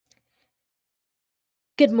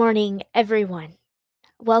Good morning, everyone.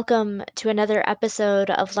 Welcome to another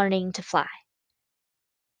episode of Learning to Fly.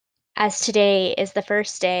 As today is the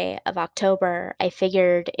first day of October, I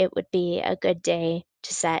figured it would be a good day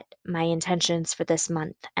to set my intentions for this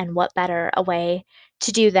month. And what better a way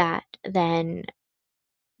to do that than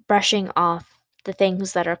brushing off the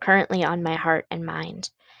things that are currently on my heart and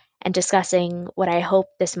mind and discussing what I hope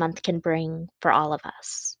this month can bring for all of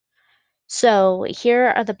us. So, here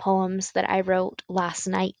are the poems that I wrote last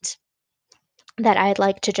night that I'd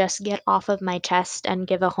like to just get off of my chest and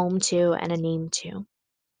give a home to and a name to.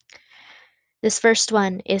 This first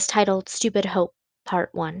one is titled Stupid Hope,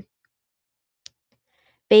 Part 1.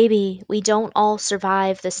 Baby, we don't all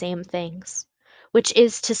survive the same things, which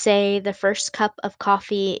is to say, the first cup of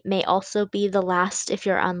coffee may also be the last if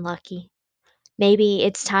you're unlucky. Maybe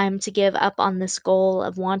it's time to give up on this goal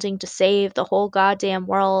of wanting to save the whole goddamn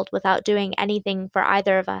world without doing anything for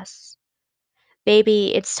either of us.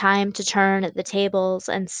 Baby, it's time to turn the tables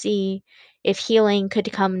and see if healing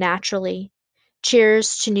could come naturally.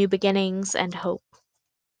 Cheers to new beginnings and hope.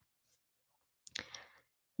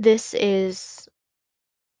 This is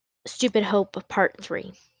Stupid Hope Part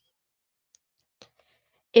 3.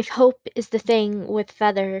 If hope is the thing with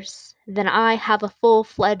feathers, then I have a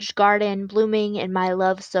full-fledged garden blooming in my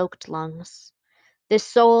love-soaked lungs. This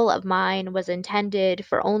soul of mine was intended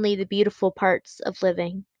for only the beautiful parts of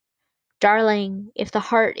living. Darling, if the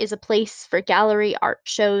heart is a place for gallery art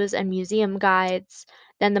shows and museum guides,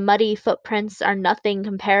 then the muddy footprints are nothing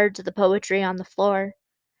compared to the poetry on the floor.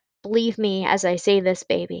 Believe me as I say this,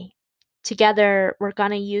 baby. Together, we're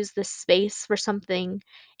gonna use this space for something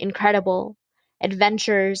incredible.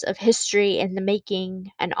 Adventures of history in the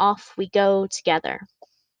making, and off we go together.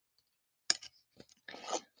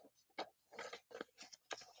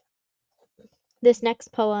 This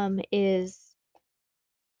next poem is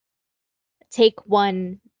Take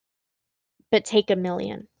One, but Take a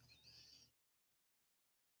Million.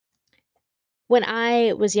 When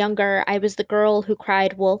I was younger, I was the girl who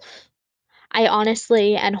cried wolf. I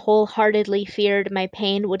honestly and wholeheartedly feared my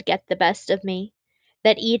pain would get the best of me,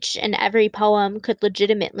 that each and every poem could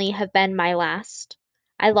legitimately have been my last.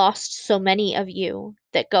 I lost so many of you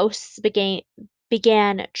that ghosts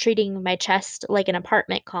began treating my chest like an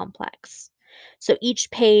apartment complex. So each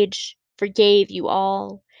page forgave you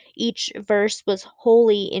all. Each verse was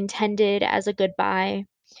wholly intended as a goodbye.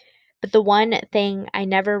 But the one thing I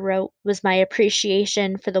never wrote was my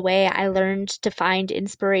appreciation for the way I learned to find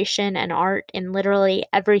inspiration and art in literally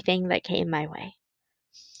everything that came my way.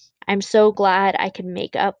 I'm so glad I could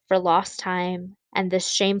make up for lost time and this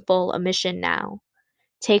shameful omission now.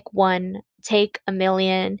 Take one, take a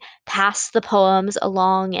million, pass the poems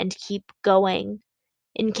along and keep going,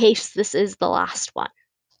 in case this is the last one.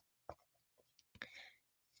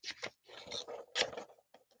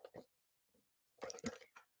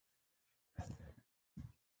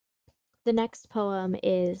 The next poem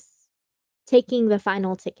is Taking the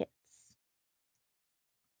Final Tickets.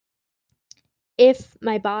 If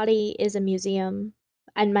my body is a museum,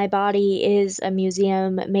 and my body is a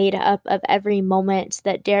museum made up of every moment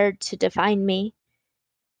that dared to define me,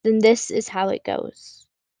 then this is how it goes.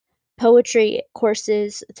 Poetry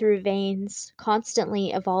courses through veins,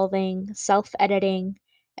 constantly evolving, self-editing,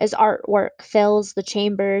 as artwork fills the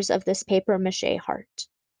chambers of this papier-mâché heart.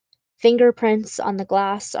 Fingerprints on the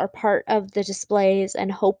glass are part of the displays,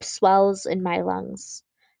 and hope swells in my lungs,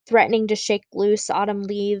 threatening to shake loose autumn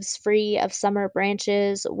leaves free of summer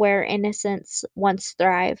branches where innocence once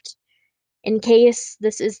thrived. In case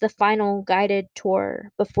this is the final guided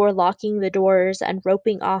tour before locking the doors and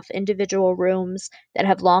roping off individual rooms that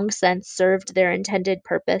have long since served their intended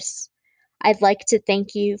purpose, I'd like to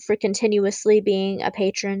thank you for continuously being a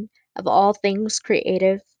patron of all things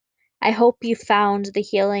creative. I hope you found the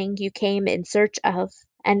healing you came in search of,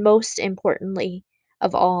 and most importantly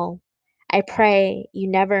of all, I pray you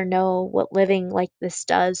never know what living like this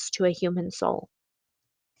does to a human soul.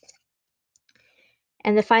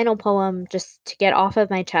 And the final poem, just to get off of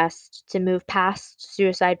my chest, to move past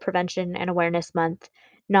Suicide Prevention and Awareness Month,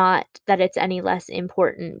 not that it's any less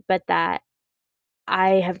important, but that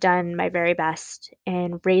I have done my very best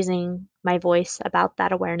in raising my voice about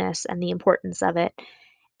that awareness and the importance of it,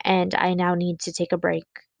 and I now need to take a break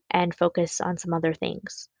and focus on some other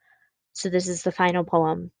things. So this is the final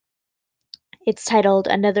poem. It's titled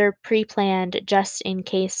Another Pre-Planned Just in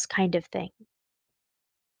Case Kind of Thing.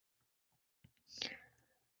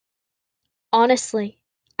 Honestly,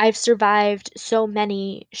 I've survived so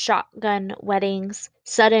many shotgun weddings,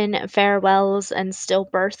 sudden farewells, and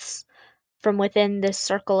stillbirths from within this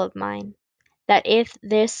circle of mine, that if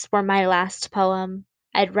this were my last poem,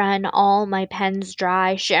 I'd run all my pens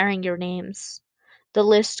dry sharing your names. The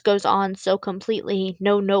list goes on so completely,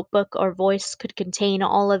 no notebook or voice could contain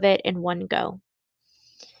all of it in one go.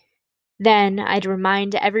 Then I'd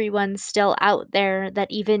remind everyone still out there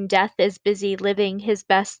that even death is busy living his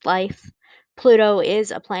best life. Pluto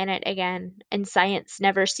is a planet again, and science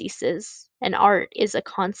never ceases, and art is a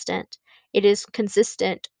constant. It is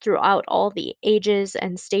consistent throughout all the ages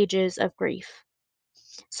and stages of grief.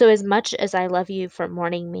 So, as much as I love you for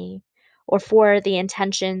mourning me, or for the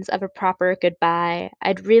intentions of a proper goodbye,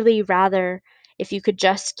 I'd really rather if you could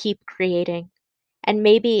just keep creating. And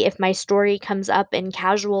maybe if my story comes up in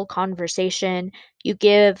casual conversation, you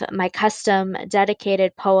give my custom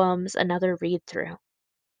dedicated poems another read through.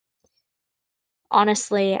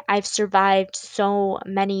 Honestly, I've survived so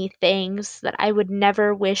many things that I would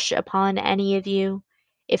never wish upon any of you.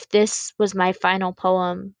 If this was my final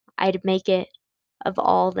poem, I'd make it of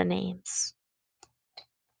all the names.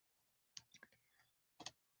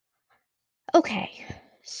 Okay,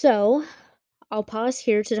 so I'll pause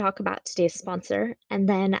here to talk about today's sponsor, and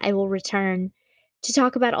then I will return to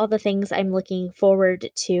talk about all the things I'm looking forward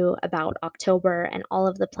to about October and all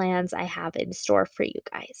of the plans I have in store for you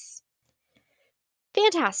guys.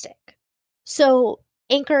 Fantastic. So,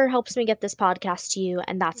 Anchor helps me get this podcast to you,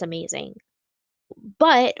 and that's amazing.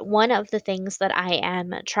 But one of the things that I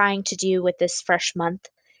am trying to do with this fresh month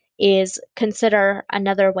is consider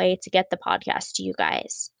another way to get the podcast to you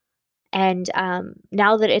guys. And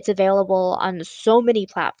now that it's available on so many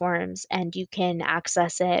platforms and you can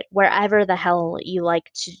access it wherever the hell you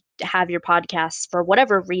like to have your podcasts for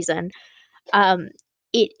whatever reason, um,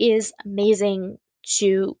 it is amazing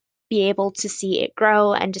to be able to see it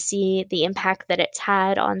grow and to see the impact that it's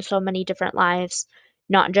had on so many different lives,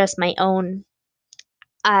 not just my own.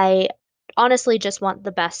 I honestly just want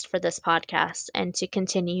the best for this podcast and to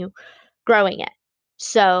continue growing it.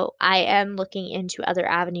 So I am looking into other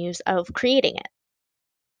avenues of creating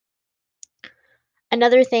it.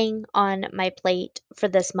 Another thing on my plate for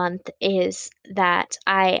this month is that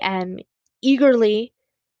I am eagerly,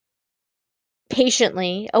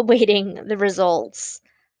 patiently awaiting the results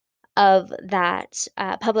of that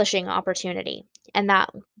publishing opportunity. And that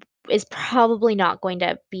is probably not going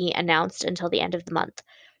to be announced until the end of the month.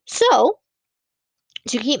 So,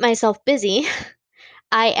 to keep myself busy,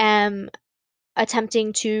 I am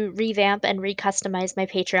attempting to revamp and recustomize my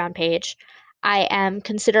Patreon page. I am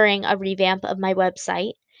considering a revamp of my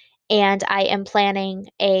website, and I am planning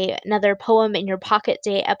another Poem in Your Pocket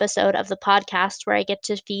Day episode of the podcast where I get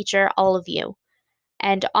to feature all of you.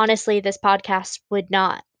 And honestly, this podcast would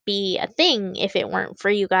not be a thing if it weren't for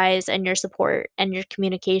you guys and your support and your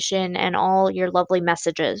communication and all your lovely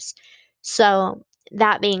messages. So,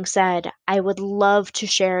 that being said, I would love to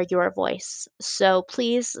share your voice. So,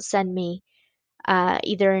 please send me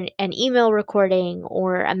either an email recording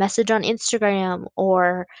or a message on Instagram,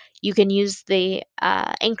 or you can use the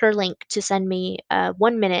Anchor link to send me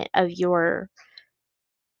 1 minute of your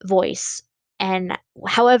voice. And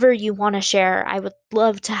however you want to share, I would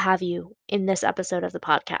love to have you in this episode of the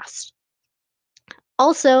podcast.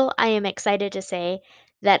 Also, I am excited to say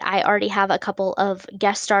that I already have a couple of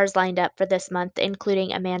guest stars lined up for this month,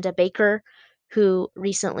 including Amanda Baker, who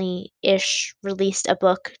recently ish released a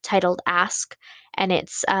book titled Ask, and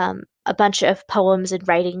it's a bunch of poems and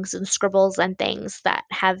writings and scribbles and things that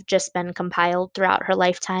have just been compiled throughout her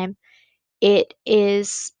lifetime. It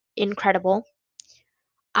is incredible.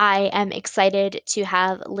 I am excited to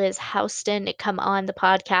have Liz Houston come on the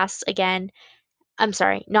podcast again. I'm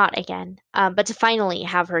sorry, not again, but to finally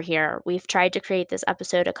have her here. We've tried to create this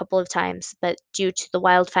episode a couple of times, but due to the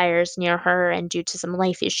wildfires near her and due to some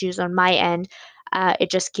life issues on my end,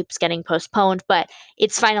 it just keeps getting postponed. But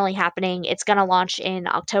it's finally happening. It's going to launch in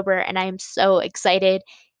October, and I am so excited.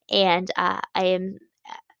 And I am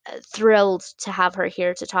thrilled to have her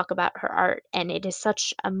here to talk about her art. And it is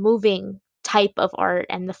such a moving type of art,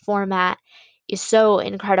 and the format is so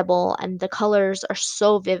incredible, and the colors are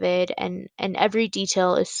so vivid, and every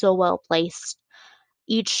detail is so well placed.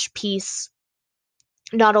 Each piece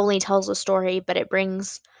not only tells a story, but it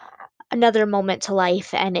brings another moment to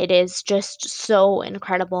life, and it is just so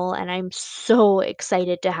incredible. And I'm so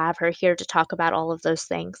excited to have her here to talk about all of those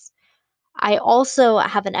things. I also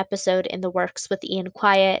have an episode in the works with Ian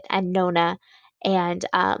Quiet and Nona, and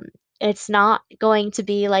it's not going to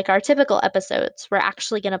be like our typical episodes. We're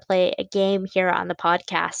actually going to play a game here on the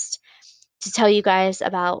podcast to tell you guys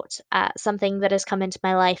about something that has come into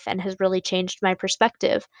my life and has really changed my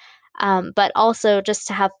perspective. But also just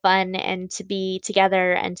to have fun and to be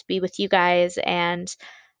together and to be with you guys and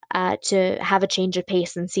to have a change of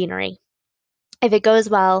pace and scenery. If it goes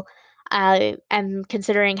well, I am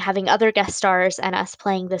considering having other guest stars and us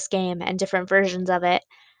playing this game and different versions of it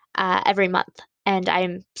every month. And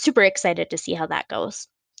I'm super excited to see how that goes.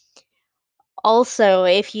 Also,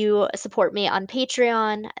 if you support me on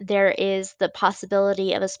Patreon, there is the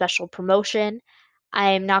possibility of a special promotion.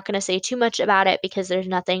 I'm not going to say too much about it because there's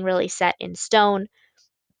nothing really set in stone,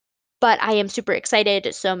 but I am super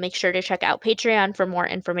excited, so make sure to check out Patreon for more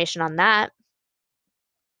information on that.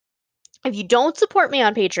 If you don't support me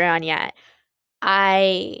on Patreon yet,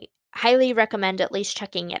 I highly recommend at least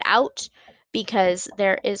checking it out because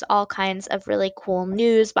there is all kinds of really cool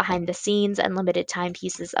news behind the scenes and limited time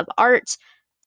pieces of art